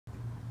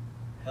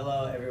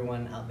Hello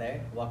everyone out there.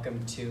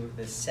 Welcome to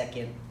the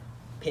second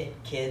Pit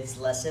Kids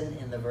lesson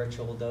in the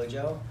virtual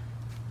dojo.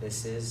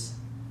 This is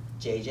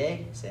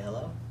JJ, say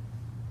hello.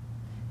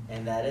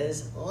 And that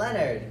is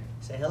Leonard,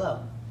 say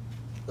hello.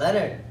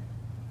 Leonard,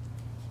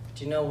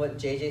 do you know what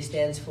JJ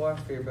stands for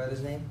your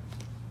brother's name?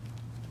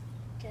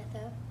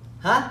 Jethro.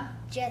 Huh?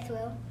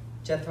 Jethro.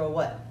 Jethro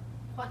what?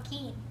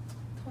 Joaquin.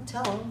 Don't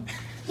tell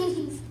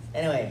him.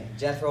 Anyway,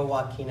 Jethro,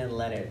 Joaquin, and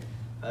Leonard,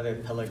 other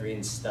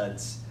Pellegrine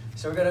studs.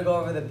 So we're gonna go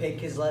over the Pit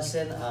Kids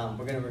lesson.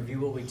 We're gonna review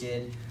what we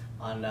did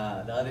on the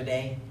other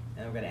day,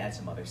 and we're gonna add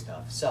some other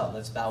stuff. So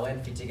let's bow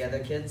in, feet together,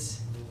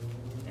 kids,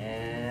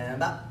 and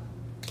bow.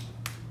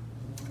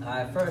 All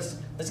right, first,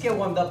 let's get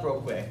warmed up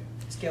real quick.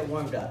 Let's get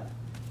warmed up.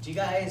 Do you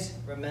guys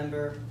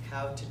remember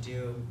how to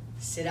do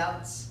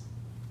sit-outs?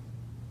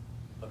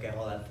 Okay,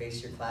 hold on,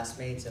 face your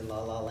classmates in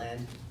La La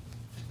Land.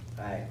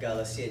 All right, go,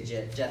 let's see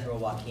it, Jethro,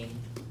 Joaquin.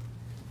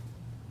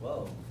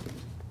 Whoa,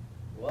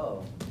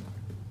 whoa,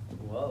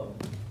 whoa.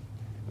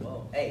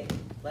 Whoa, hey,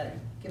 Leonard,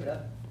 give it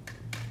up.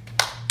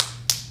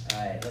 All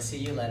right, let's see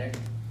you, Leonard.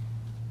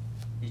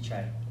 You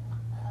try.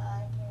 I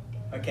can't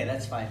do it. Okay,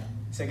 that's fine.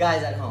 So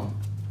guys at home,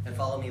 and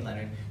follow me,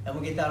 Leonard. And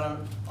we'll get down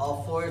on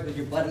all fours with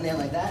your butt in there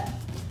like that.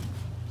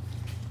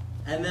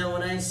 And then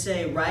when I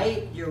say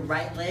right, your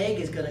right leg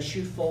is gonna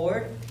shoot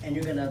forward, and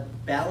you're gonna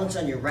balance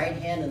on your right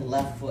hand and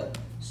left foot.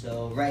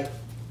 So right.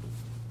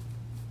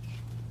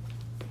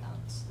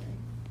 Balance,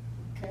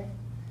 okay.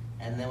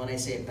 And then when I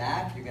say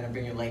back, you're gonna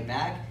bring your leg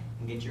back,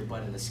 and get your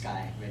butt in the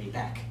sky. Ready,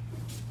 back.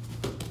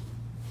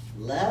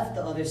 Left,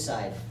 the other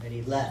side.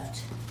 Ready,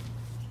 left.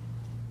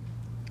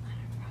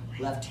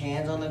 Left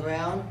hand's on the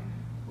ground,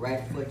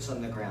 right foot's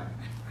on the ground.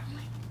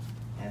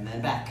 And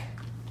then back.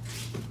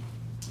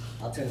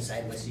 I'll turn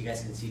sideways so you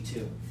guys can see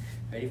too.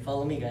 Ready,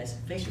 follow me guys.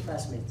 Face your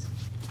classmates.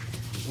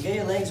 And get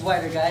your legs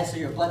wider guys so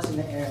your butt's in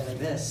the air like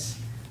this.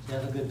 So you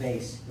have a good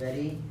base.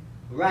 Ready,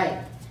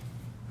 right.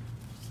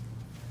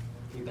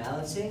 You're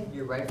balancing,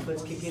 your right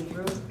foot's kicking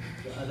through,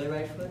 your other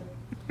right foot.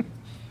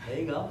 There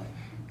you go.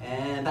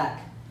 And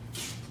back.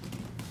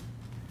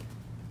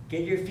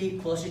 Get your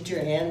feet closer to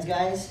your hands,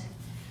 guys.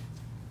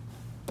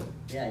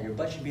 Yeah, your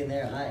butt should be in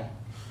there high.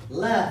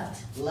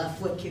 Left. Left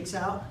foot kicks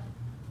out.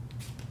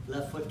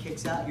 Left foot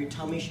kicks out. Your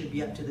tummy should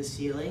be up to the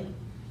ceiling.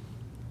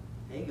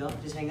 There you go.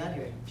 Just hang out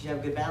here. You should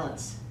have good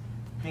balance.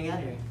 Hang out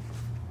here.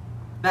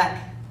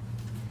 Back.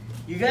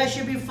 You guys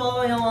should be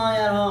following along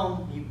at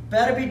home. You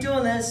better be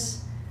doing this.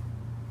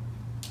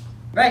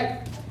 Right.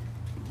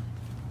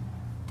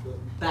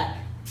 Back.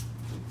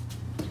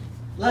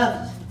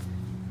 Left.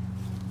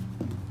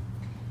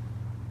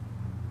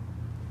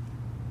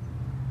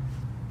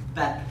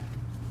 Back.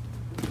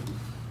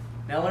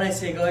 Now when I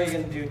say go, you're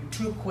going to do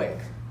two quick.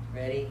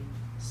 Ready,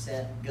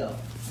 set, go.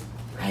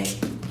 Right,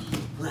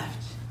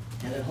 left.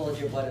 And then hold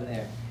your butt in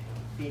there.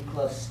 Feet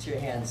close to your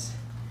hands.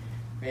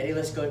 Ready,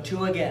 let's go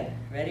two again.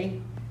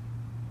 Ready?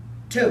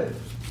 Two.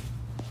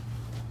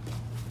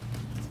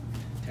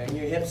 Turn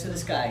your hips to the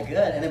sky. Good.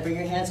 And then bring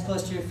your hands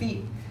close to your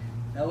feet.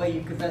 That way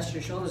you can rest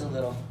your shoulders a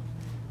little.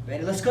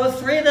 Ready? Let's go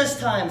three this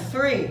time.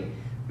 Three.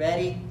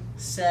 Ready,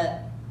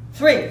 set,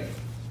 three.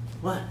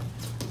 1,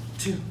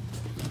 2,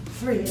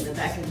 3. And then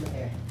back in the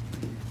air.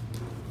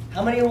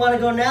 How many you want to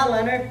go now,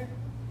 Leonard?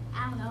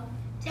 I don't know.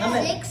 How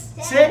many?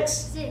 6. 6?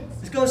 6.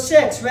 Let's go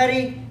 6.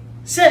 Ready?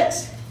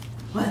 6.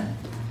 1,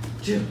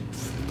 2,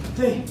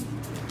 3,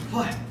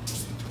 4,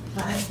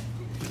 5,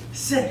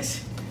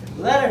 6.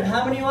 Leonard,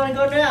 how many you want to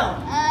go now?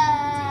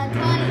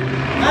 20.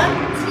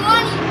 Huh?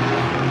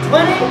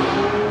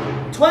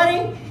 20?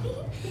 20?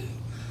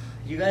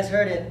 You guys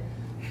heard it.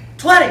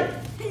 20!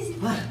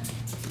 1,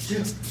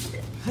 2,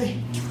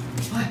 3,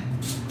 4,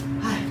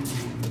 5,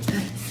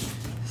 6,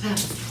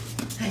 7,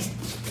 8,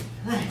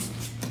 9,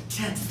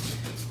 10.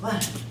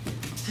 1,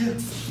 2,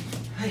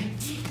 3,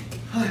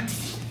 4,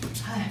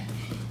 5,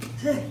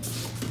 6,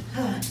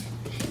 7,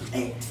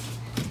 8,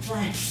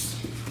 9,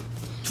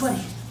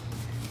 20.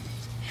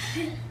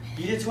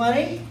 You did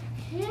 20?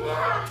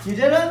 Yeah. You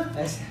did them?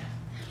 Nice.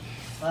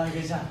 Wow,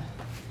 good job.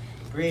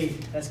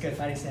 Breathe. That's good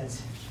fighting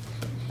stance.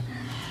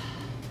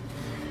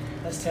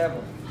 That's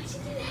terrible. Why'd you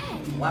do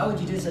that? Why would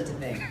you do such a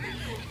thing?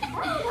 I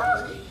don't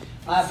know.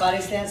 All right,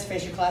 fighting stance,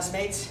 face your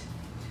classmates.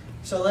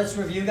 So let's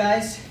review,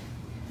 guys.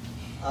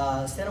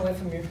 Stand away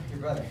from your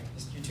brother.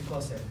 You're too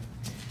close there.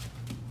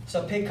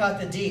 So pick out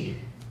the D.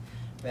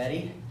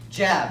 Ready?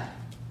 Jab.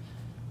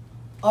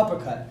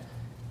 Uppercut.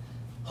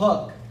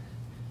 Hook.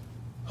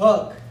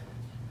 Hook.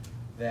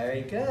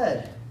 Very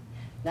good.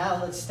 Now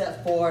let's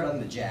step forward on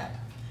the jab.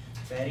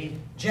 Ready?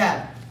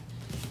 Jab.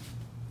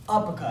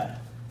 Uppercut.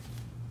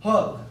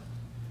 Hook.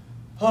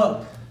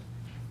 Hook.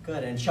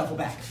 Good, and shuffle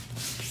back.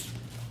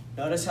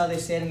 Notice how they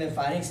stand in their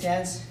fighting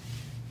stance?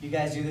 You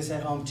guys do this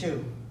at home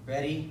too.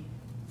 Ready?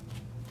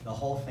 The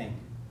whole thing.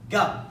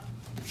 Go.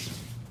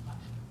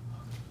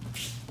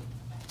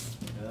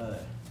 Good.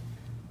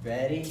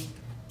 Ready?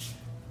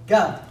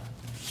 Go.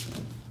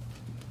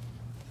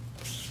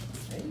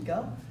 There you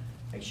go.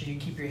 Make sure you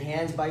keep your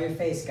hands by your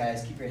face,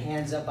 guys. Keep your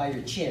hands up by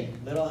your chin.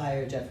 A little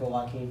higher, Jethro,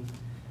 Joaquin.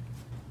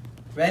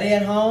 Ready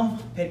at home?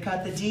 Pit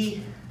cut the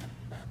D.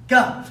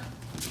 Go.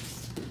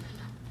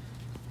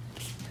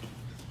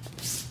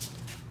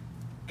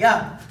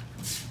 Go.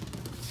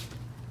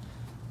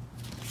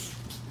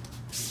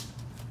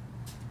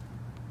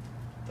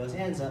 Those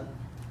hands up.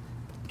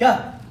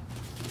 Go.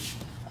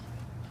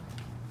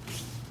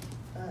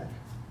 Good.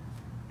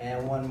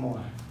 And one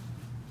more.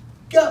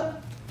 Go.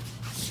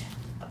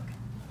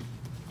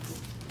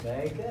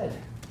 Very good.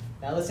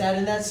 Now let's add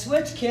in that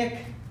switch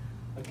kick.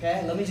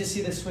 Okay, let me just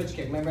see the switch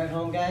kick. Remember at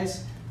home,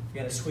 guys? You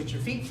gotta switch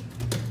your feet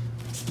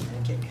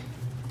and kick.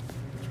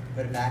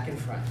 Put it back in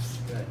front.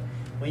 Good.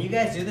 When you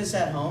guys do this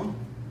at home,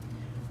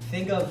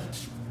 think of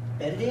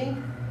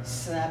bending,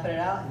 snapping it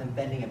out, and then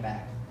bending it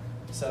back.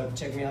 So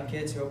check me out,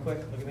 kids, real quick.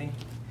 Look at me.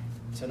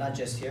 So not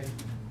just here.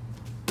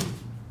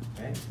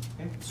 Okay,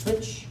 okay.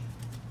 Switch.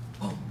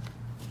 Oh.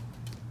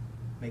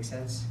 Make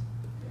sense?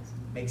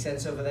 Make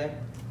sense over there?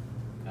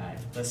 All right,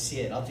 let's see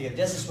it all together.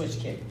 Just a switch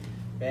kick.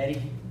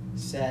 Ready,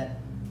 set,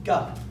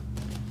 go.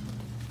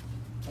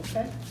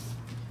 Okay.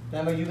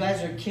 Remember, you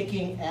guys are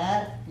kicking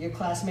at your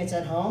classmates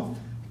at home.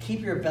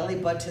 Keep your belly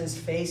buttons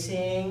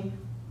facing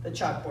the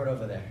chalkboard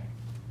over there.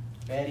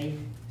 Ready,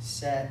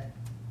 set,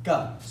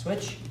 go.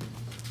 Switch,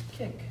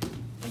 kick,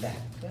 and back.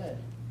 Good.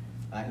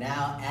 All right,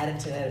 now add it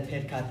to that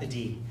pit cut the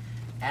D.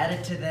 Add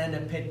it to then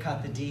a pit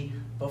cut the D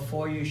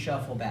before you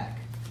shuffle back.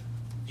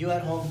 You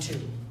at home too.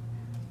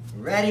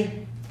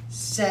 Ready,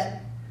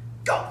 set,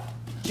 go.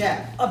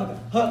 Jab, uppercut,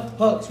 hook,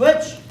 hook,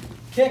 switch,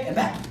 kick, and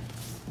back.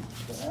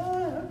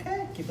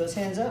 Okay, keep those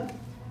hands up.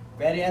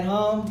 Ready at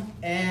home,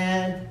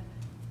 and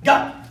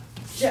go.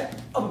 Jab,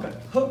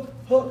 uppercut, hook,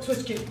 hook,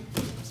 switch, kick.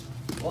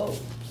 Whoa,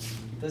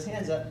 keep those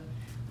hands up.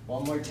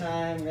 One more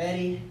time,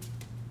 ready,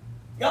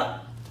 go.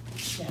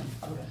 Jab,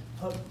 uppercut,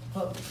 hook,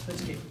 hook,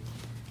 switch, kick.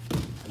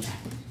 And back.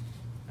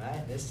 All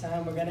right, this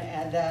time we're gonna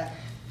add that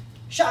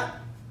shot.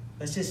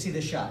 Let's just see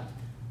the shot.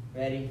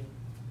 Ready,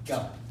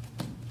 go.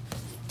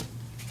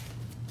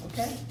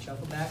 Okay,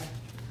 shuffle back.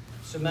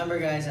 So remember,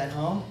 guys, at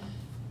home,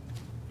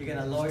 you're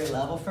gonna lower your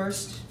level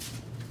first,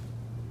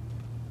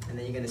 and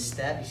then you're gonna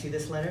step. You see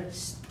this, Leonard?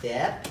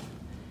 Step,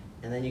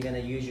 and then you're gonna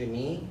use your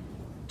knee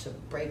to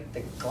break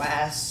the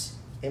glass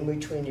in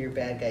between your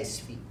bad guy's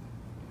feet.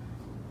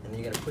 And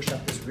then you're gonna push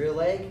up this rear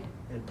leg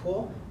and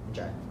pull and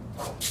drive.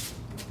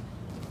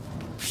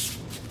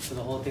 So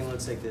the whole thing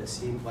looks like this.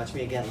 See, watch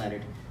me again,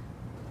 Leonard.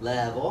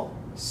 Level,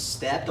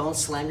 step, don't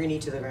slam your knee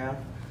to the ground.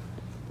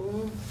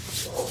 Boom.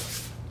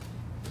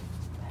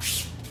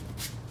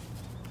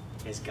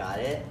 You guys got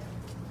it?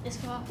 Yes,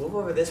 come on. Move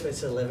over this way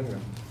to the living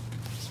room.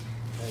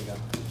 There you go.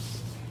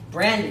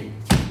 Brandon.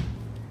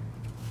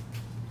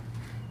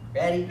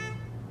 Ready,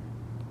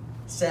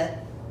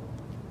 set,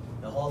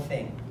 the whole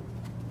thing.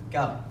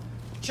 Go.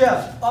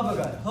 Jab,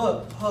 uppercut,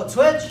 hook, hook,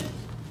 switch,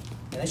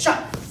 and then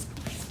shot.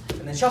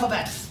 And then shuffle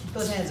back. Keep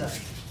those hands up.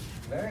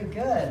 Very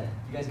good.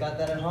 You guys got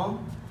that at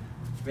home?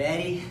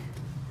 Ready,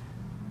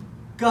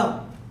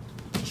 go.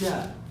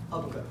 Jab,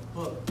 uppercut,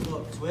 hook,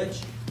 hook,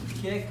 switch,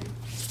 kick,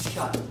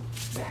 shot,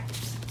 back.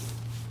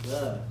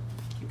 Good.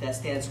 Keep that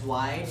stance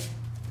wide.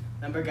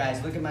 Remember,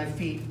 guys, look at my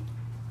feet,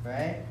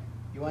 right?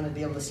 You want to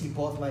be able to see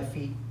both my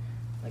feet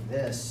like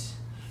this,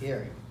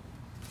 here.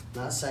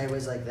 Not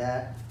sideways like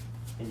that.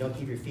 And don't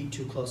keep your feet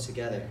too close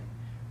together.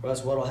 Or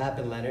else what will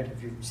happen, Leonard,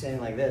 if you're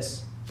standing like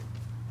this?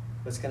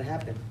 What's going to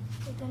happen?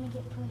 You're gonna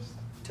get pushed.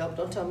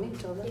 Don't tell me,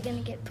 tell them. You're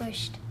gonna get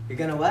pushed. You're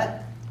going to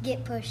what?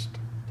 Get pushed.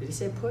 Did he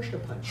say push or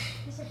punch?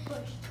 He said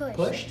push. Push.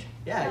 Pushed?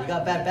 Yeah, you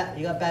got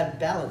bad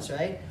balance,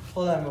 right?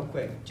 Hold on real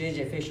quick.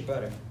 JJ, face your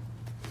brother.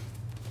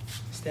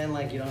 Stand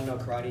like you don't know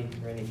karate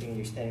or anything, and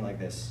you're standing like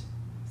this.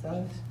 Is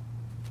that this?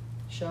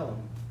 Show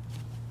him.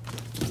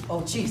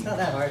 Oh, geez, not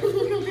that hard.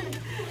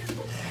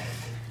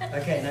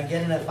 Okay, now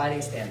get in a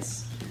fighting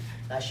stance.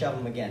 Now shove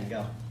him again,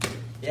 go.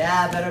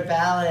 Yeah, better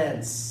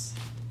balance.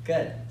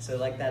 Good, so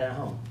like that at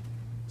home.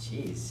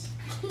 Jeez.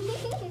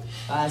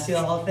 See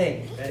the whole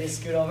thing. Ready,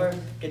 scoot over,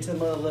 get to the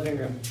middle of the living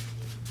room.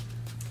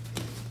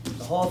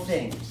 The whole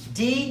thing.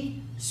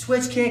 D,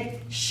 switch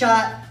kick,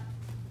 shot,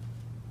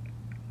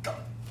 go.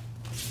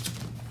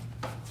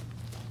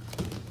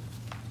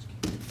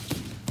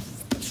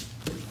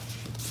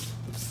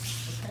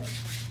 Okay.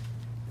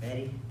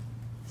 Ready,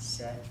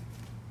 set,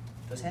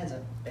 those hands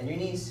up, bend your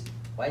knees,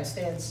 wide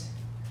stance.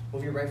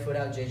 Move your right foot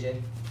out,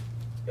 JJ.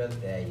 Good,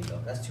 there you go,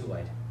 that's too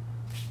wide.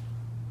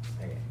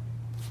 Okay.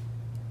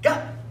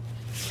 Go!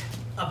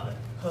 Up,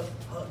 hook,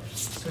 hook,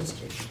 switch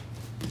kick.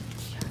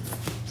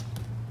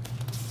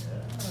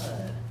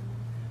 Good.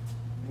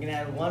 I'm gonna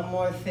add one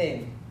more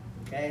thing,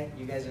 okay?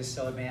 You guys are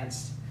so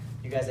advanced.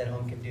 You guys at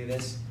home can do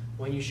this.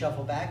 When you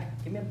shuffle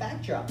back, give me a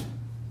backdrop.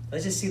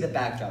 Let's just see the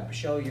backdrop.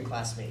 Show your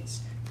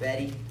classmates.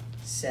 Ready,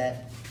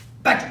 set,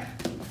 backdrop.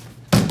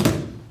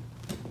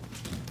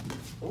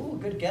 Ooh,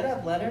 good get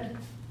up, Leonard.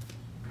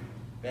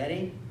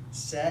 Ready,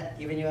 set,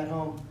 even you at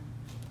home.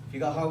 If you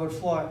got hardwood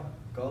floor,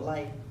 go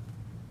light.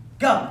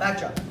 Go,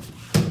 backdrop.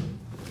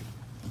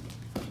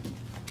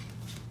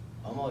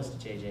 Almost,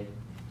 JJ.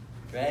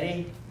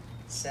 Ready,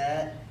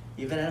 set,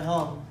 even at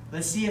home.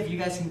 Let's see if you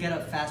guys can get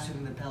up faster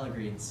than the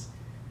Pellegrins.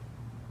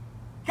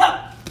 Go!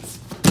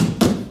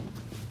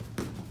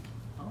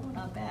 Oh,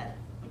 not bad.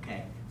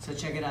 Okay, so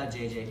check it out,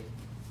 JJ.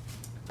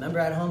 Remember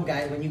at home,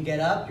 guys, when you get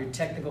up, your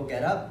technical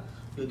get up,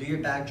 you'll do your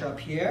backdrop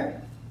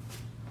here,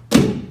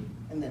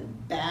 and then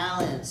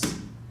balance.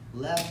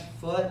 Left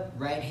foot,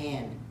 right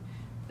hand.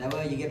 That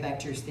way you get back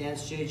to your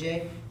stance,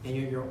 JJ, and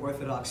your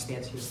orthodox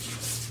stance here.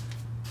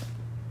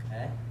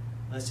 Okay,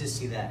 let's just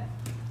see that.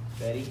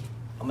 Ready?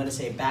 I'm gonna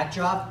say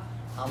backdrop.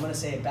 I'm gonna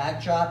say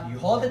backdrop. You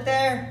hold it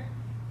there.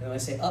 And I'm gonna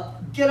say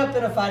up, get up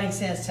in a fighting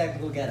stance,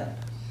 technical get up.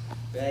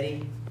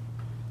 Ready?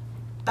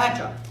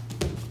 Backdrop.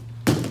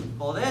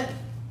 Hold it.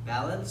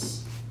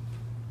 Balance.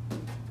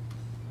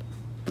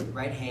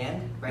 Right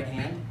hand.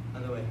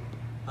 Other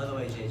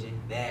way, JJ.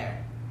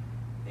 There.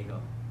 There you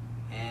go.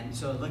 And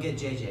so look at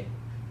JJ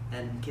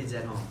and kids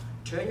at home.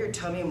 Turn your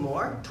tummy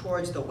more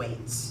towards the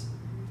weights.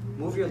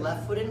 Move your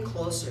left foot in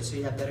closer so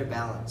you have better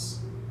balance.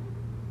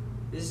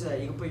 This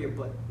is you can put your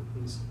butt.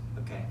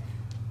 Okay.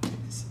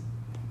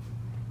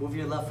 Move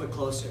your left foot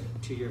closer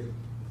to your.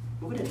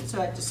 Move it in. It's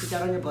alright. Just sit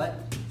down on your butt.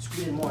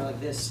 Squeeze it more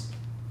like this.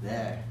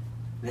 There.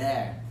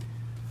 There.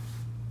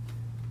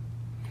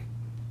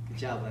 Good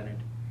job, Leonard.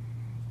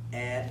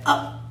 And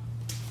up.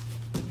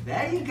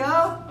 There you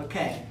go.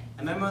 Okay.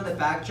 Remember on the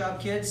backdrop,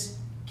 kids,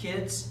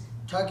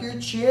 tuck your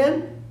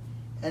chin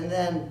and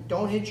then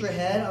don't hit your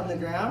head on the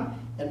ground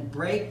and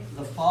break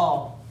the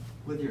fall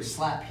with your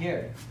slap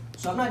here.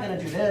 So I'm not gonna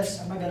do this,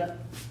 I'm not gonna,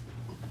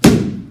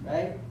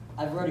 right?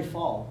 I've already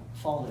fallen.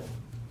 Fall?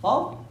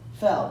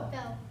 Fell.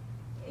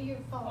 You're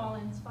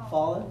falling.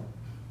 Fallen?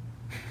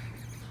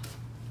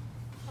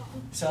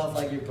 So if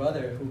like your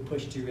brother who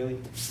pushed you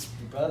really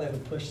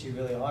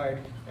hard,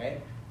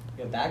 right?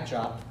 Your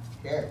backdrop,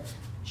 here.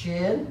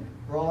 Chin,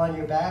 roll on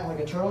your back like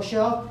a turtle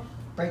shell,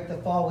 break the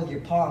fall with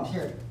your palms,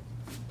 here.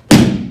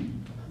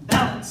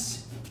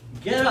 Balance,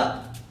 get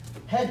up,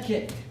 head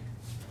kick.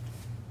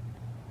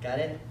 Got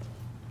it?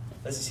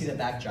 Let's see the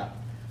backdrop.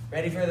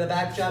 Ready for the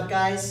backdrop,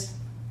 guys?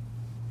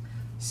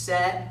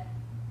 Set,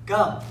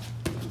 go.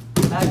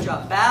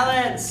 Backdrop,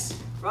 balance,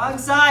 wrong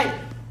side.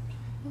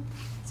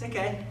 It's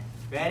okay.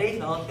 Ready?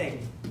 The whole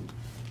thing.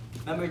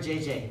 Remember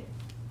JJ,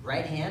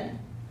 right hand,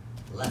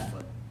 left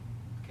foot,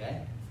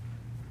 okay?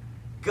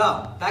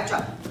 Go,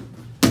 backdrop.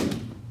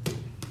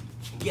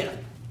 Get up.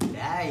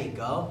 There you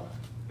go.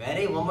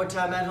 Ready? One more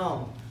time at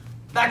home.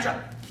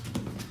 Backdrop.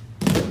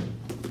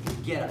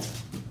 Get up.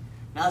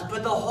 Now let's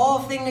put the whole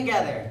thing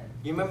together.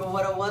 You remember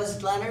what it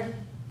was, Leonard?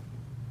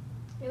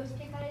 It was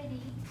kick out of D.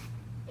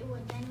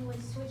 Then it was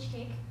switch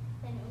kick.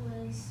 Then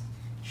it was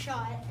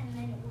shot, and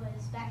then it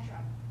was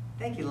backdrop.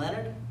 Thank you,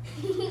 Leonard.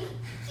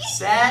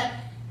 Set.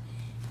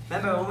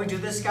 Remember, when we do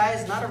this,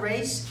 guys, not a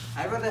race.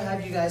 I'd rather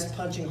have you guys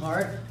punching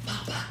hard.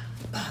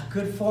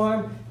 Good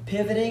form,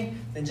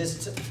 pivoting, than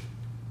just to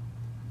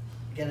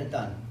get it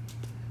done.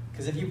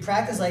 Because if you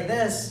practice like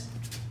this,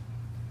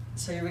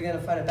 so you're gonna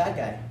fight a bad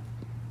guy.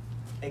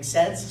 Make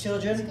sense,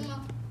 children?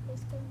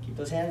 Keep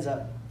those hands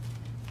up.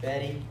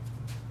 Ready?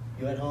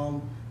 You at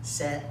home,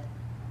 set,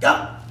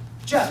 go!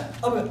 Jab,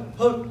 uppercut,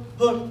 hook,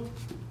 hook.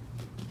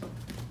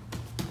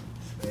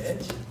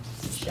 Switch,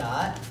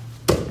 shot,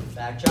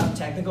 backdrop,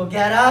 technical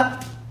get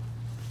up.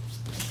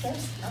 Okay,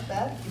 not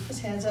bad. Keep his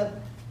hands up.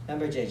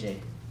 Remember, JJ.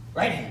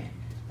 Right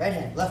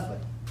hand, left foot.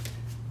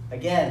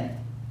 Again,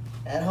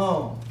 at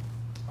home,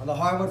 on the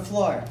hardwood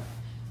floor.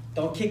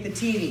 Don't kick the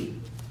TV.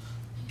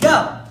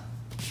 Go!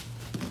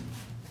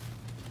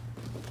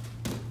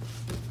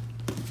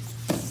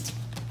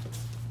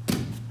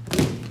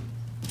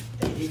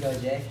 There you go,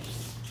 Jay.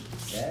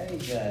 Very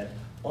good.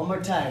 One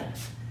more time.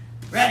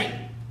 Ready,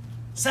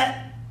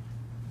 set,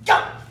 go!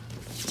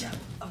 Jump,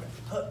 over,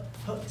 hook,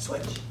 hook,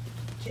 switch,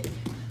 kick,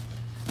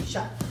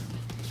 shot,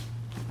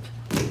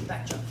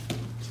 back jump.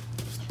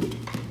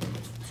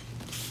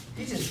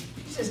 You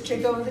just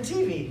kicked over the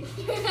TV.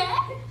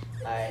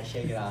 All right,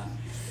 shake it off.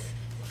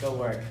 Go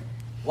work.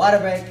 Water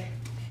break.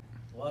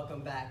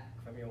 Welcome back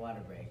from your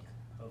water break.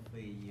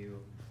 Hopefully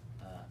you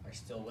are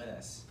still with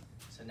us.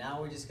 So now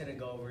we're just gonna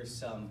go over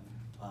some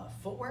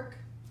footwork,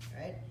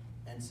 right?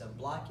 And some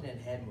blocking and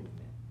head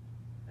movement.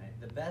 Right?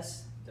 The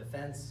best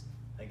defense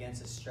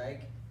against a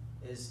strike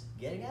is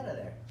getting out of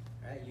there,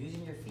 right?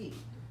 Using your feet,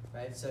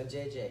 right? So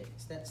JJ,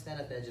 stand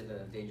at the edge of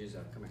the danger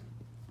zone. Come here,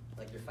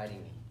 like you're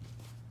fighting me.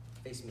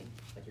 Face me,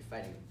 like you're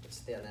fighting me. But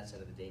stay on that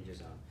side of the danger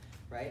zone,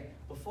 right?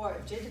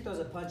 Before JJ throws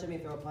a punch at me,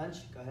 throw a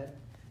punch. Go ahead,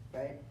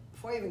 right?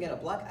 Before I even get a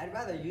block, I'd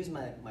rather use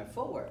my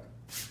footwork,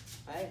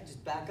 right?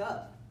 Just back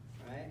up,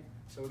 right?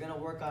 So we're gonna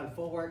work on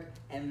footwork,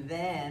 and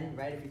then,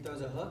 right, if he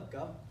throws a hook,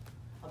 go.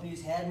 I'm gonna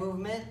use head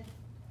movement,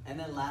 and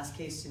then last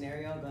case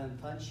scenario, go ahead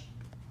and punch.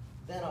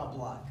 Then I'll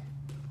block,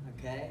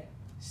 okay?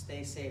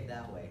 Stay safe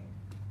that way.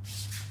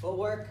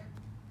 Footwork,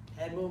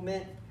 head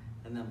movement,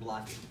 and then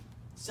blocking.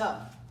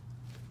 So,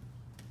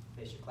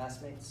 face your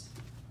classmates.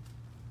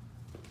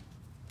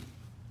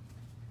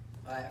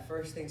 All right,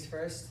 first things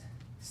first,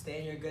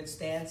 stay in your good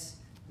stance,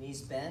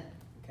 knees bent,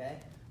 okay?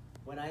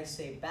 When I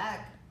say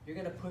back, you're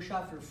gonna push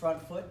off your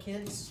front foot,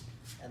 kids,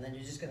 and then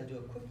you're just gonna do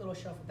a quick little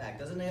shuffle back.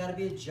 Doesn't gotta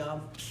be a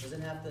jump,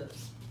 doesn't have to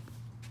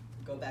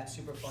go back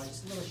super far,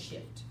 just a little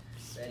shift.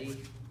 Ready?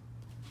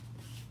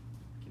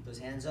 Keep those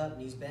hands up,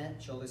 knees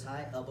bent, shoulders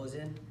high, elbows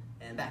in,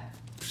 and back.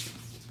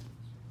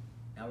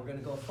 Now we're gonna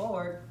go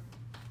forward,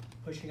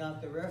 pushing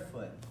out the rear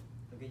foot.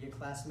 Look at your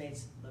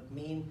classmates, look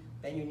mean,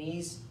 bend your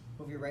knees,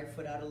 move your right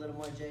foot out a little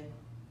more, Jay.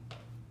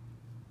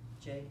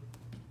 Jay,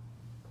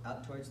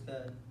 out towards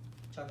the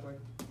chalkboard.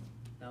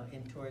 Now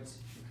in towards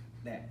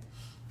there.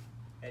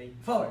 Ready?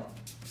 Forward.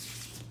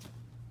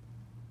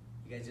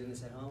 You guys doing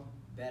this at home?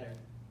 Better.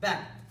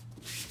 Back.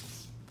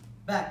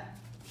 Back.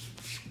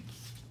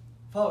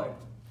 Forward.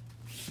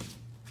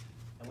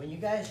 And when you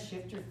guys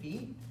shift your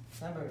feet,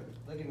 remember,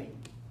 look at me.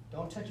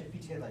 Don't touch your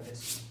feet together like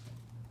this.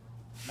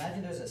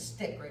 Imagine there's a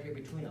stick right here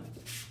between them.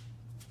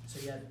 So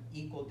you have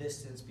equal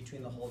distance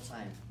between the whole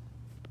time.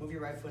 Move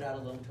your right foot out a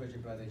little towards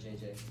your brother,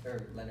 JJ,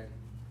 or Leonard.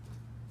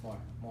 More.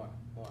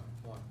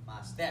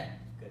 Mas, there.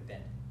 Good,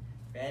 bend.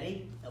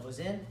 Ready? Elbows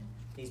in,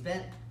 knees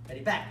bent, ready,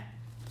 back.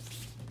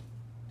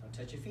 Don't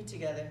touch your feet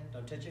together.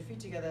 Don't touch your feet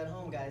together at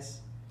home,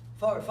 guys.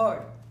 Forward.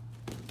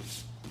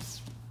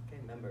 Okay,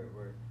 remember,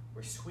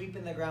 we're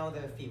sweeping the ground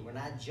with our feet. We're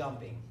not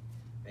jumping.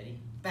 Ready?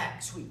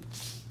 Back, sweep.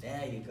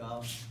 There you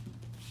go.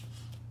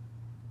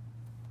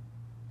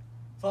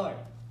 Forward.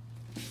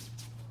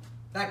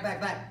 Back.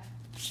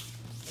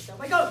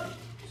 Wake up.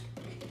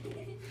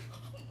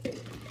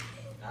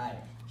 All right,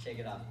 shake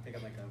it off. Pick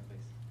up my gun, please.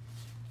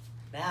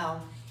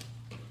 Now,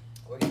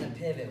 we're gonna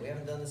pivot. We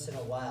haven't done this in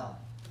a while.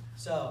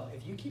 So,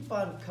 if you keep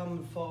on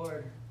coming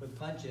forward with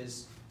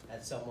punches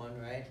at someone,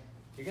 right,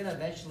 you're gonna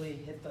eventually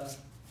hit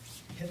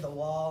the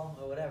wall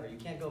or whatever. You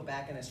can't go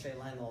back in a straight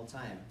line the whole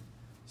time.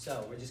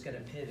 So, we're just gonna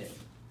pivot.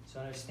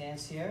 So, on our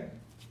stance here,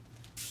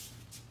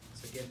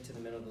 so get to the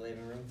middle of the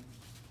living room.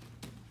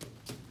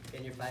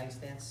 Get in your fighting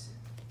stance.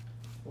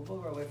 Move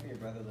over away from your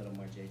brother a little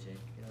more, JJ.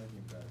 Get away from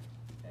your brother.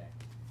 There.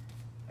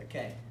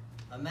 Okay.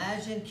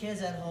 Imagine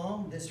kids at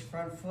home, this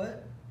front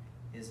foot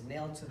is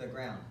nailed to the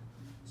ground.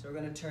 So we're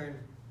going to turn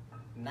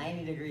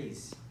 90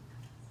 degrees.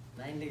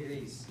 90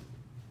 degrees.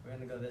 We're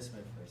going to go this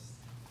way first.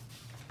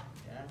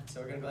 Yeah?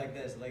 So we're going to go like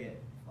this. Look at.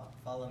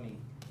 Follow me.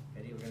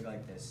 Ready? We're going to go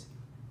like this.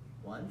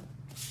 1,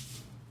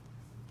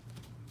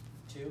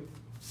 2,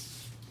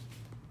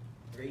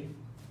 3,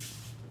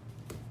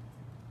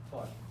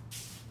 4.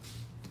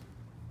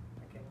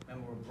 Okay.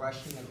 And we're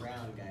brushing the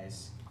ground,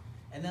 guys.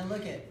 And then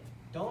look at.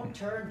 Don't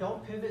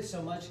don't pivot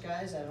so much,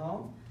 guys, at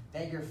home,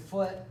 that your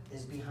foot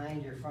is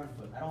behind your front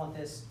foot. I don't want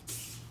this.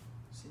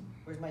 See,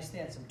 where's my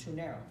stance? I'm too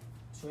narrow.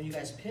 So when you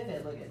guys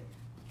pivot, look at.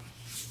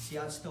 See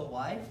how it's still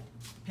wide?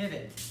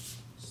 Pivot.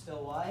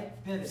 Still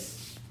wide, pivot.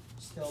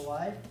 Still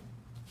wide.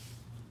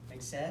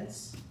 Make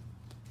sense?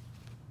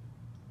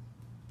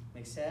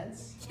 Make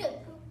sense?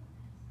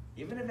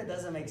 Even if it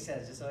doesn't make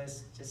sense,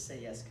 just say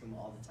yes, Kum,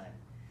 all the time.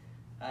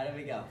 All right, there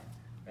we go.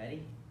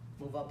 Ready?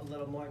 Move up a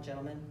little more,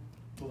 gentlemen.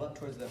 Move up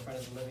towards the front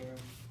of the living room.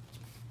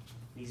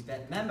 Knees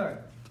bent.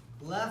 Remember,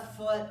 left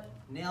foot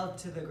nailed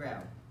to the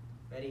ground.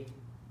 Ready?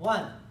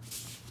 1.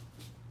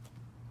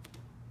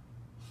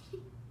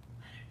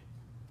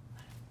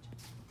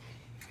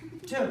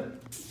 2.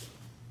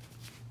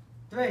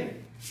 3.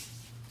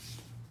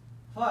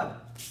 4. All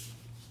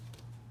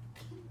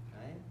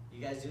right?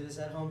 You guys do this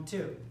at home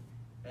too.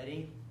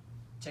 Ready?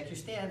 Check your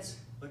stance.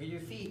 Look at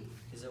your feet.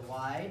 Is it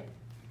wide?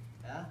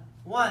 Yeah?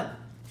 1.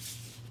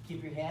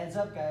 Keep your hands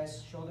up,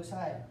 guys. Shoulders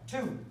high.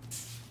 2.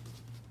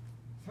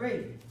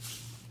 3.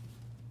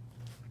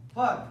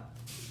 4. Right,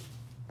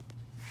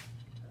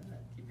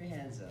 keep your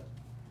hands up.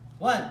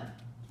 1.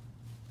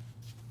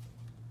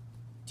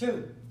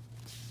 2.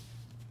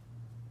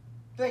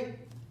 3.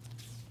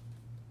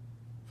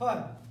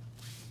 4.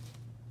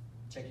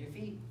 Check your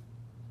feet.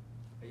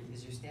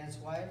 Is your stance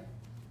wide?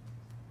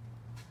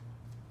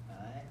 All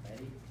right,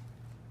 ready?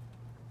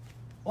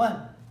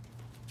 1.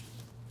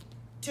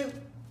 2.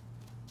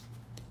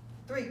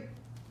 3.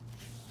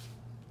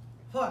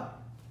 4.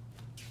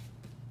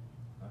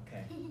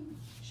 Okay.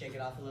 Shake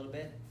it off a little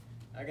bit.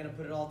 I'm going to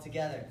put it all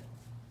together.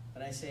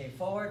 When I say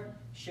forward,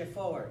 shift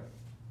forward.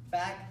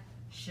 Back,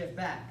 shift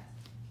back.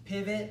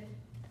 Pivot,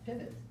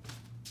 pivot.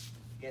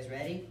 You guys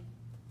ready?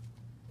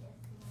 Yes,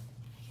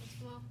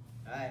 come on.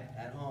 All right,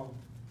 at home.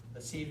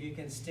 Let's see if you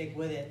can stick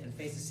with it and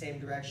face the same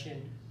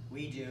direction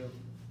we do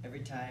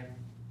every time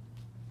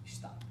you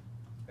stop.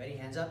 Ready?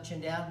 Hands up, chin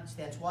down,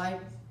 stance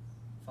wide.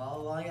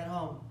 Follow along at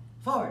home.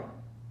 Forward.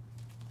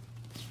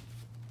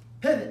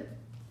 Pivot.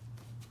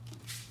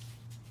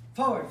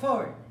 Forward,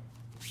 forward.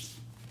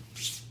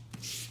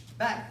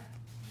 Back.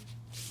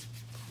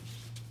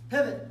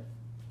 Pivot.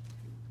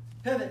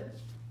 Pivot.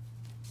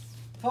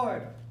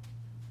 Forward.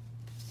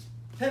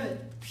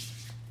 Pivot.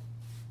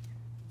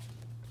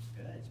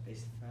 Good.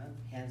 Space the front.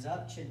 Hands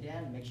up, chin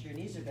down. Make sure your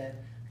knees are bent.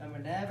 Remember,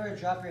 never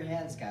drop your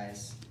hands,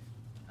 guys.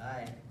 All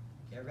right.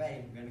 Get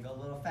ready. We're going to go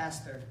a little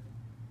faster.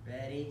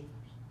 Ready.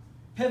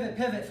 Pivot,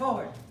 pivot,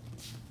 forward.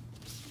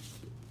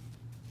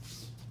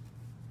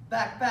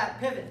 Back, back,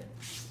 pivot.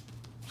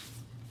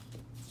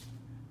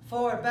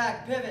 Forward,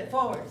 back, pivot,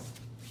 forward.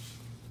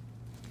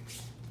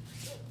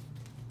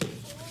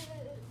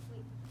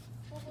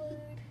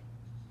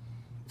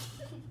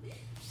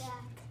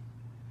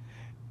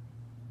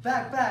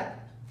 Back, back.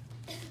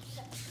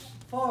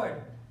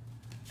 Forward.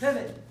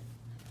 Pivot.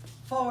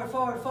 Forward,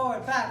 forward,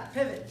 forward. Back,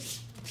 pivot.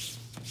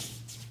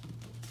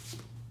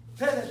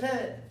 Pivot,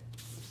 pivot.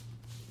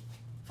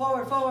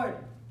 Forward, forward.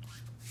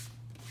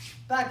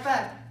 Back,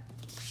 back.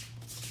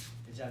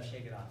 Good job,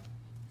 shake it off.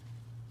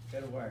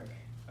 Good work.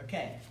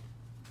 Okay,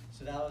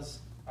 so that was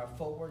our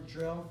footwork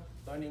drill,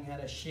 learning how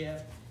to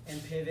shift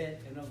and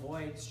pivot and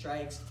avoid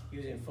strikes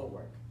using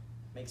footwork.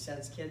 Make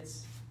sense,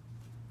 kids?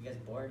 You guys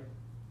bored?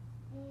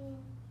 A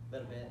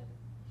little bit.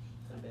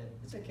 A little bit.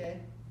 It's okay.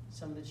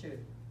 Some of the truth.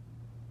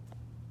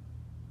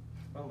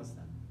 We're almost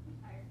done.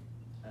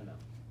 I know.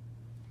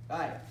 All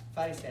right,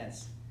 fighting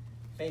stance.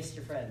 Face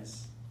your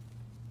friends.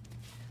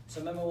 So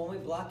remember, when we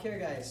block here,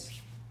 guys,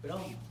 we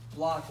don't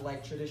block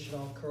like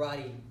traditional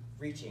karate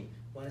reaching.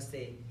 We want to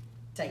stay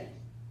tight.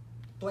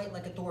 Throw it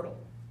like a turtle.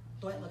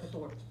 Throw it like a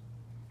turtle.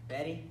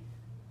 Ready?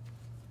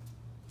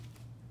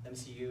 Let me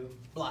see you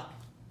block.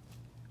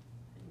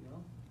 There you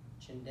go.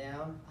 Chin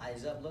down,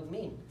 eyes up, look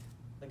mean.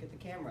 Look at the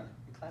camera,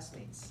 your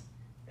classmates.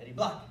 Ready?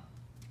 Block.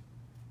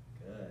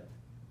 Good.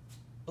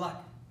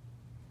 Block.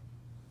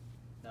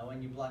 Now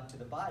when you block to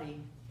the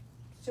body,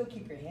 still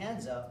keep your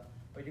hands up,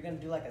 but you're gonna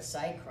do like a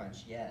side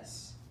crunch.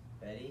 Yes.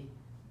 Ready?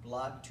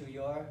 Block to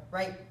your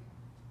right.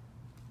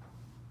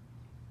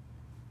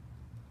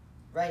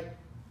 Right.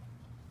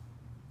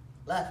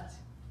 Left.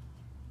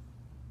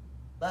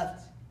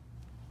 Left.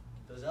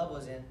 Get those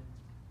elbows in.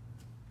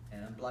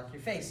 And unblock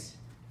your face.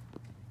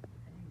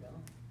 There you go.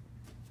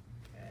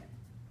 Okay.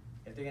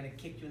 If they're gonna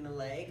kick you in the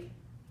leg,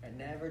 and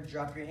never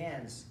drop your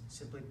hands.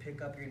 Simply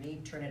pick up your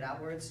knee, turn it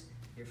outwards,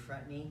 your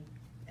front knee,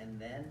 and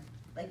then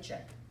leg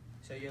check.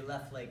 So your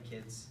left leg,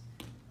 kids.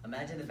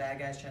 Imagine the bad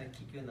guy's trying to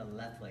kick you in the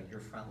left leg, your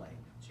front leg.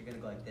 So you're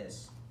gonna go like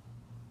this.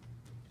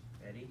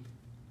 Ready?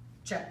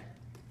 Check.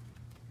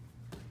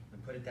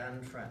 And put it down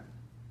in front.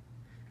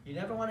 You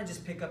never wanna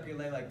just pick up your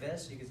leg like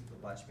this. You can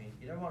watch me.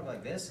 You never wanna go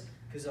like this,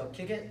 because they'll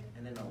kick it,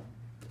 and then they'll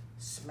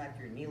smack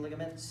your knee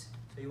ligaments.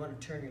 So you wanna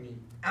turn your knee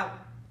out.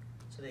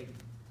 So they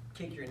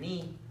kick your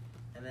knee,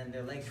 and then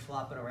their legs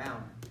flopping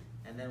around.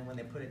 And then when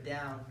they put it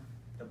down,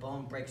 the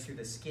bone breaks through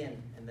the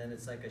skin, and then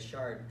it's like a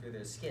shard through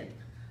their skin.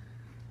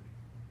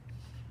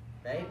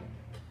 Right?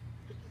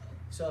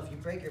 So if you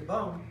break your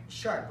bone, it's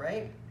sharp,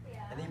 right? Yeah.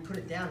 And then you put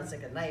it down, it's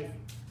like a knife,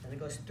 and it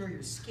goes through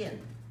your skin.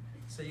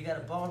 So you got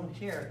a bone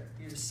here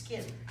through your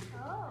skin.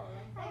 Oh,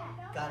 like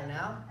that. Got it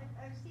now?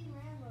 I've seen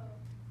Rambo.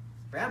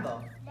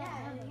 Rambo?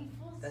 Yeah, he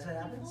pulls, That's what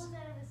happens? He pulls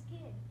out of the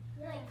skin.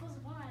 He like pulls a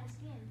bone out of the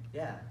skin.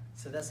 Yeah,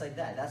 so that's like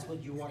that. That's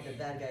what you want the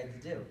bad guy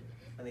to do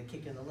when they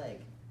kick you in the leg.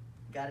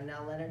 Got it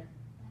now, Leonard?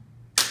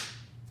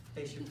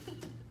 Face your...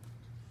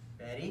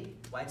 Ready?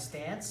 Wide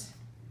stance.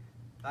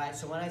 All right,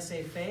 so when I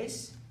say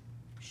face,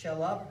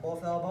 shell up,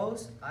 both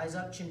elbows, eyes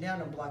up, chin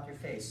down, and block your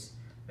face.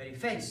 Ready?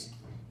 Face.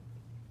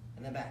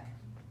 And then back.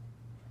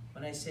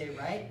 When I say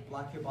right,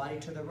 block your body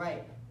to the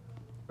right.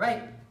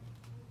 Right.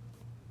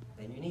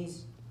 Bend your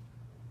knees.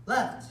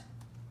 Left.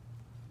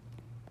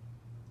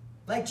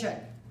 Leg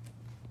check.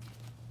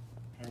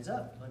 Hands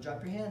up, don't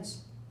drop your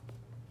hands.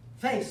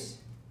 Face.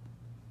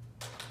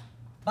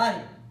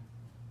 Body.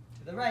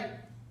 To the right.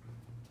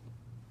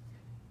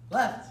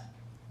 Left.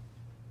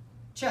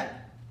 Check.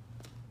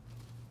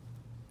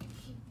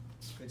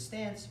 Good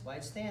stance,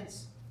 wide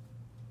stance.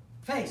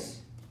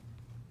 Face.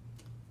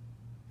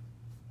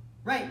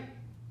 Right.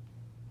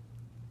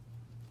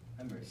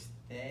 Remember,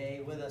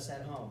 stay with us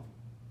at home.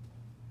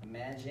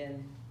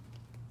 Imagine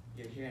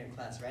you're here in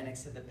class right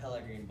next to the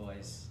Pellegrin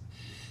boys.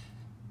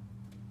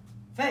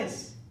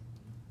 Face.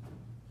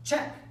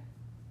 Check.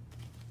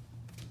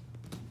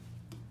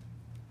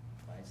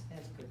 Wide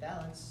stance, good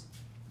balance.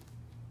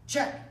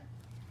 Check.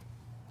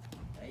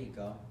 There you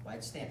go,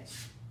 wide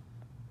stance.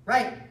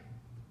 Right.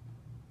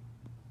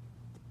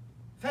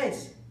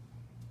 Face.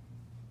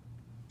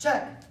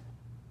 Check.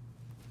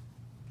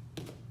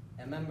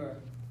 And remember,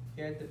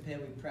 here at the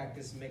pit, we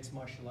practice mixed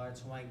martial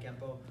arts, Hawaiian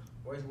Kempo.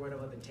 Where's the word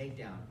about the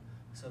takedown?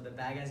 So the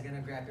bad guy's gonna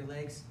grab your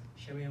legs,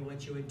 show me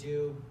what you would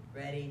do.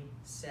 Ready,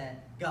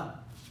 set, go.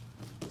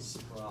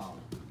 Sprawl,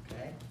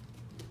 okay?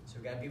 So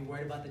we gotta be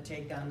worried about the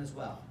takedown as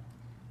well.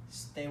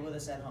 Stay with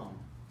us at home.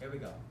 Here we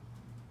go.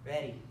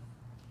 Ready.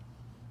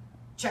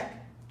 Check.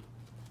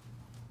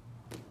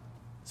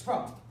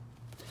 Sprawl.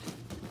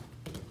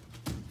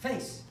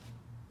 Face.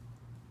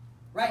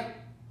 Right.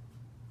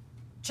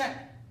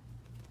 Check.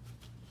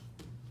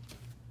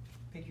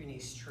 Pick your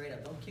knees straight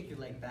up. Don't kick your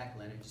leg back,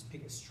 Leonard. Just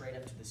pick it straight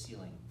up to the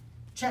ceiling.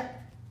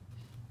 Check.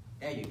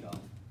 There you go.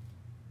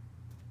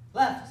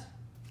 Left.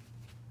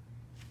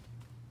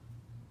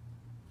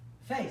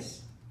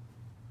 Face.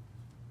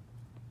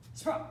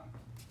 Sprawl.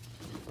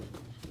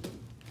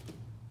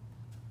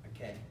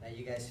 Okay, now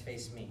you guys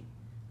face me.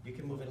 You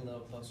can move it a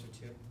little closer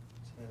too.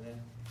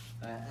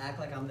 Act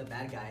like I'm the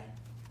bad guy.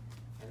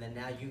 And then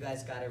now you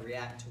guys gotta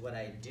react to what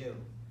I do.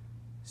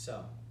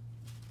 So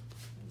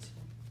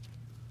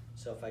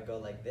if I go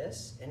like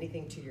this,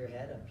 anything to your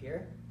head up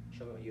here,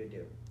 show me what you would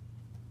do.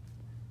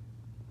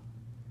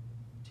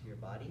 To your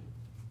body.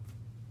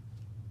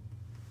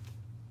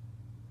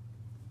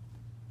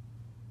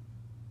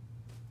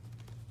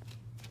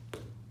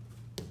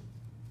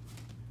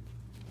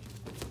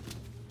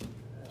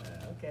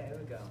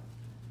 we go.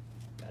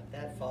 Got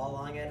that, follow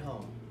along at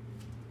home.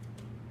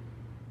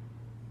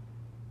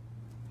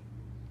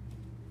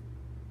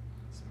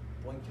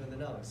 Boink you in the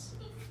nose.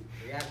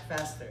 React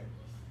faster.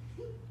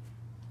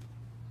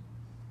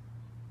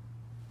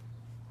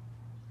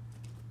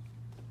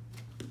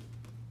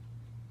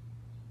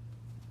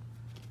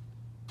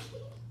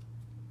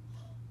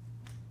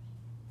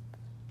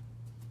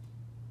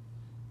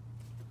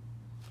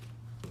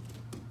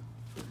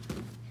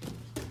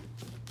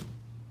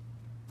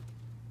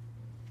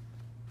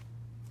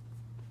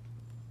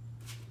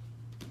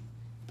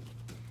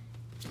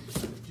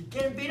 You're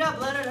getting beat up,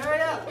 Leonard,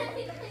 hurry up!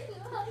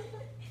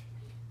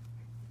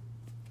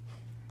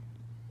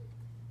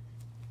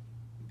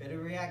 Better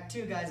react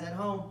too, guys, at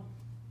home.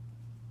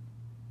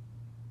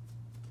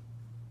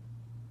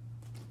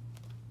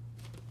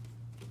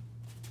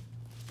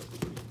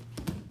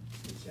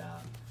 Good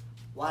job.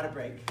 Water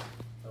break.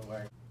 Good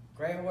work.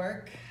 Great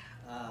work.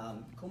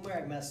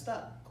 Kumar messed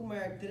up.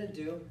 Kumar didn't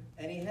do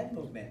any head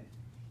movement.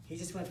 He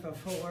just went from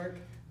footwork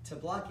to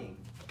blocking.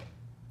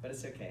 But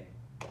it's okay.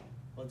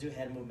 We'll do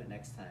head movement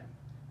next time.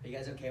 Are you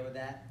guys okay with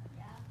that?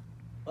 Yeah.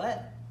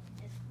 What?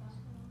 It's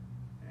possible.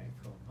 Alright,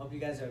 cool. Hope you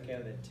guys are okay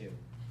with it too,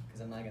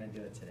 because I'm not going to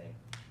do it today.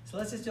 So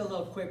let's just do a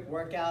little quick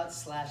workout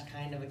 /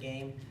 kind of a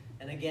game.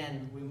 And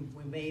again,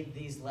 we made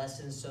these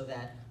lessons so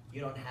that you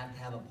don't have to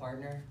have a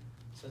partner.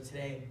 So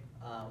today,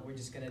 we're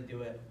just going to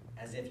do it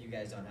as if you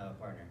guys don't have a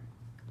partner.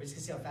 We're just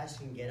going to see how fast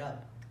you can get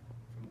up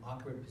from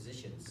awkward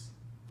positions.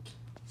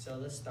 So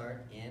let's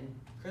start in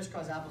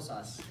crisscross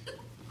applesauce.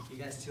 You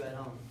guys too at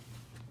home.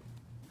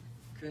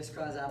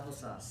 Crisscross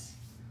applesauce.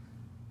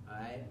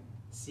 Alright?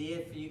 See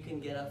if you can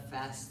get up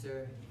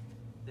faster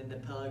than the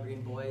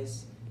Pellegrin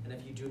boys. And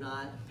if you do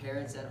not,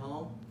 parents at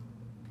home,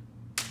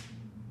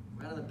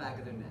 right on the back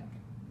of their neck.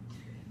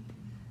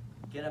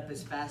 Get up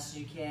as fast as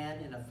you can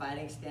in a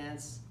fighting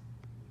stance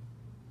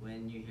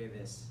when you hear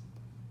this.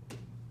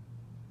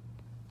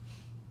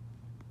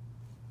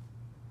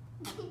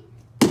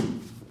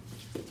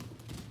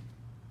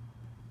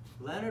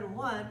 Leonard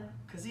won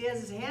because he has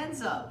his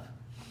hands up.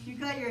 You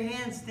got your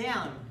hands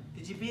down.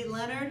 Did you beat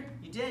Leonard?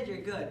 You did,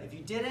 you're good. If you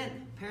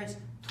didn't, parents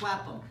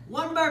twap him.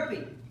 One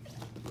burpee.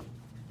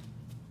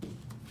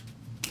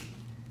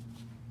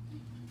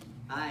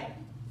 Hi.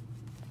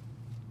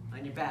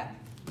 On your back.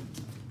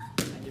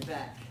 On your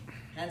back.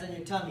 Hands on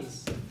your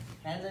tummies.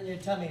 Hands on your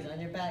tummies, on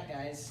your back,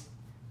 guys.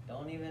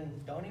 Don't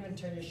even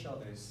turn your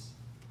shoulders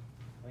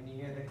when you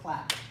hear the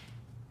clap.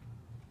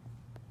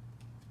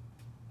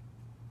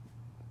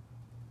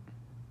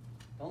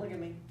 Don't look at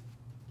me.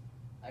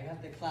 I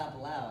have to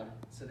clap loud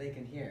so they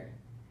can hear.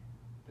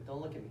 But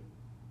don't look at me.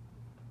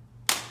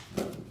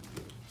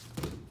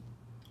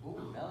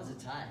 Ooh, that was a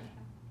tie.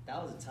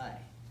 That was a tie.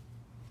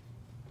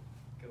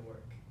 Good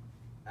work.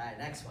 All right,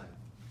 next one.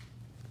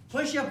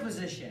 Push-up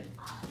position.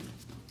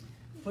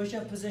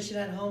 Push-up position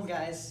at home,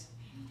 guys.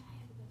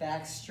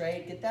 Back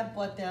straight. Get that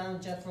butt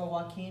down, Jethro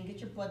Joaquin. Get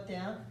your butt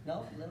down.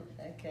 No,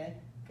 okay.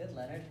 Good,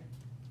 Leonard.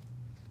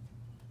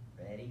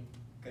 Ready?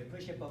 Good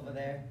push-up over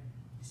there.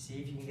 See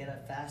if you can get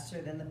up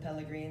faster than the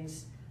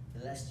Pellegrins,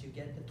 lest you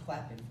get the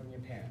twapping from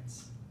your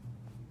parents.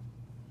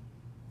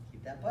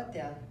 Keep that butt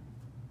down.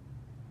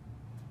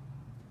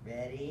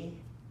 Ready,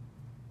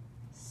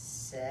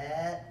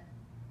 set,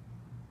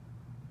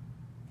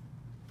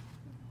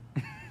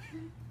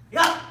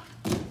 yeah!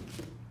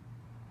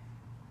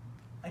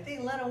 I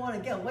think Leonard won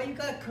again. What you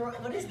got?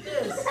 What is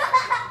this?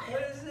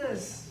 What is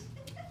this?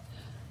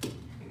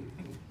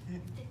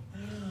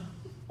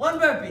 One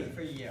burpee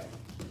for you.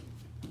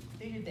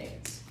 Do your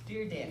dance. Do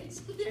your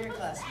dance. Show your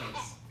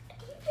classmates.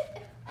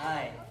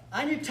 Alright.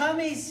 On your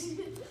tummies.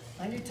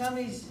 On your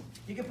tummies.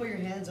 You can put your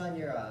hands on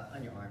your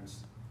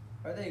arms.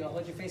 Or there you go.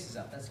 Hold your faces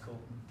up. That's cool.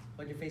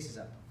 Hold your faces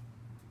up.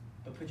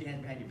 But put your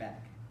hands behind your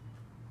back.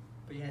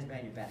 Put your hands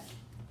behind your back.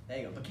 There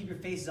you go. But keep your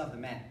faces off the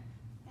mat.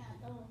 Yeah,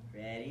 don't.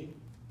 Ready?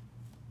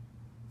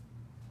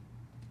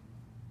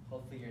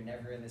 Hopefully you're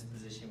never in this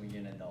position when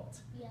you're an adult.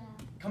 Yeah.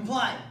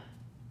 Comply.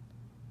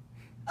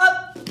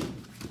 Up.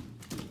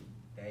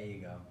 There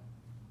you go.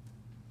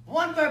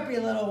 One burpee,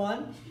 little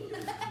one.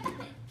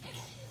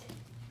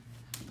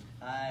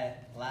 Alright,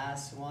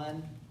 last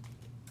one.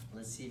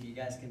 Let's see if you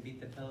guys can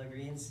beat the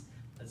Pellegrins.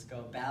 Let's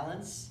go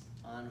balance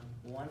on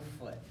one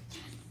foot.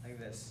 Like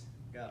this.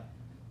 Go.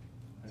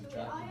 So wait,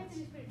 all you have to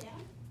do is put it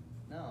down?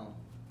 No.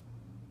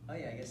 Oh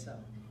yeah, I guess so.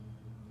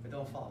 But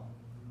don't fall.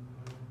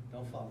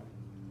 Don't fall.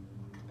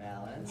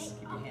 Balance.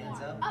 Keep your hands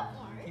up. Up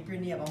more. Keep your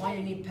knee up. I want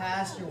your knee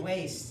past your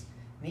waist.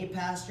 Knee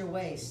past your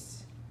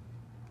waist.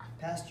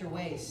 Past your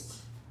waist.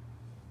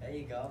 There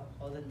you go.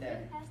 Hold it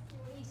there. Past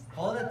the waist.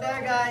 Hold it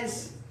there,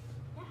 guys.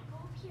 Yeah, go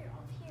up here,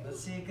 up here. Let's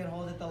see who can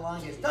hold it the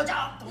longest. Don't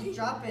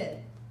drop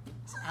it.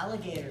 It's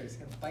alligators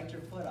gonna bite your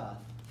foot off.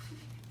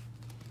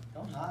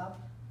 Don't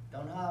hop.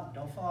 Don't hop.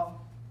 Don't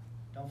fall.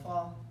 Don't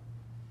fall.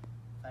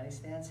 Fighting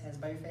stance. Hands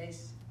by your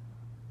face.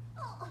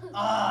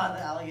 Ah,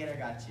 the alligator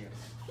got you.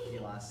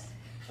 You lost.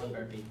 One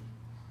burpee.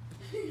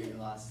 You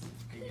lost.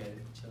 You're good.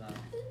 Chill out.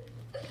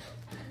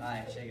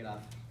 Alright, shake it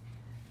off.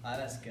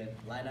 That's good.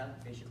 Line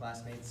up, face your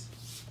classmates.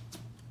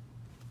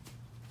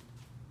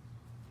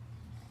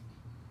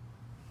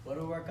 What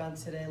do we work on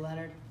today,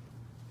 Leonard?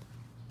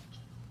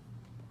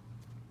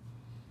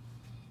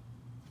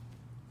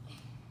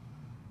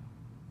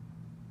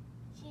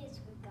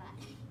 Just forgot.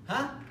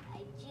 Huh? I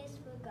just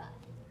forgot.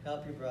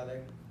 Help your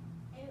brother.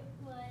 We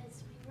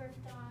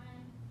worked on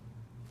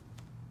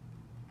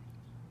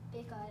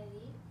big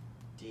oddity,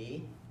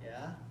 D,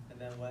 yeah. And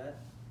then what?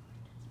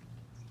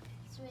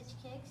 switch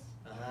kicks,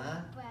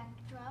 Uh-huh.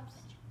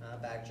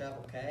 backdrops.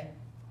 Backdrop, okay.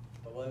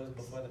 But what was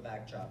before the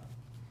backdrop?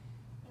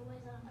 It was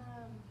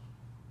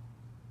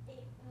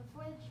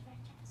before the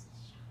backdrop was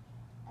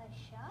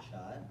a shot.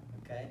 Shot,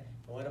 okay.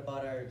 And what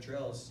about our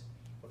drills?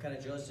 What kind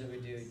of drills did we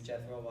do,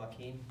 Jethro,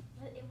 Joaquin?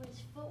 It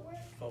was footwork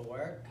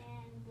Footwork.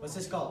 and What's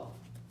this called?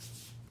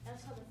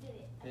 That's called a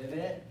pivot.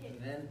 Pivot.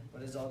 And then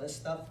what is all this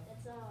stuff?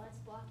 That's all. That's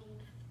blocking.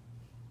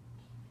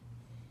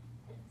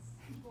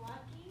 It's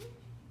blocking.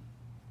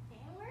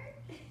 Handwork.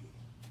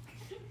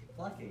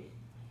 Blocking.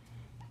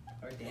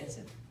 Or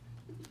dancing.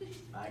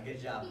 All right,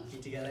 good job.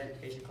 Keep together,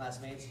 patient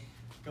classmates.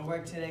 Good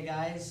work today,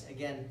 guys.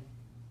 Again,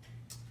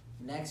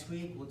 next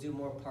week we'll do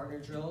more partner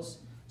drills.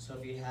 So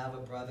if you have a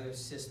brother,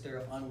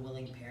 sister,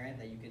 unwilling parent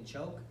that you can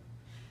choke,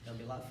 it'll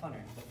be a lot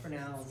funner. But for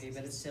now, we'll keep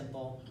it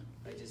simple.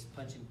 I just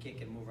punch and kick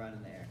and move around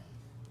in the air.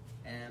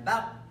 And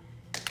bow.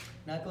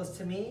 Knuckles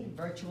to me,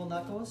 virtual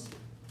knuckles.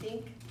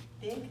 Think,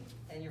 think,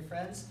 and your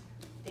friends,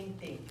 think,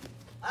 think.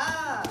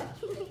 Ah!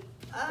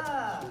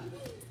 Ah!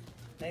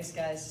 Thanks,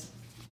 guys.